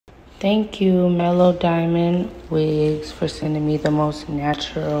Thank you, Mellow Diamond Wigs, for sending me the most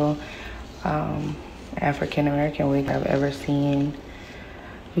natural African American wig I've ever seen.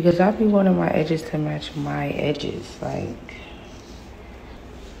 Because I be wanting my edges to match my edges. Like,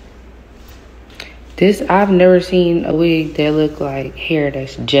 this, I've never seen a wig that look like hair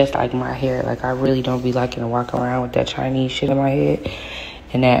that's just like my hair. Like, I really don't be liking to walk around with that Chinese shit in my head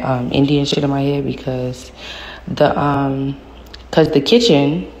and that Indian shit in my head because the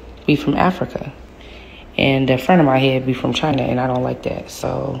kitchen be from Africa and the front of my head be from China, and I don't like that.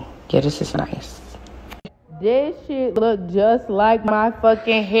 So yeah, this is nice. This shit look just like my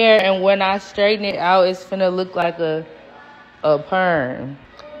fucking hair, and when I straighten it out, it's finna look like a perm.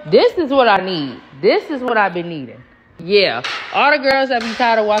 This is what I need. This is what I've been needing. Yeah, all the girls that be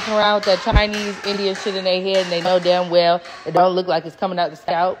tired of walking around with that Chinese Indian shit in their head and they know damn well it don't look like it's coming out the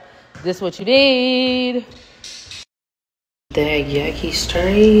scalp. This is what you need. That yaki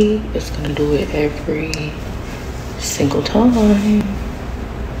straight is gonna do it every single time.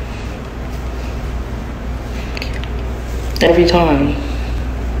 Every time.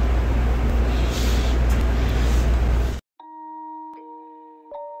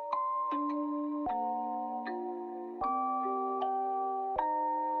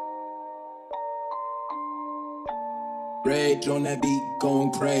 Rage on that beat,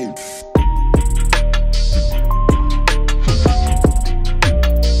 going crazy.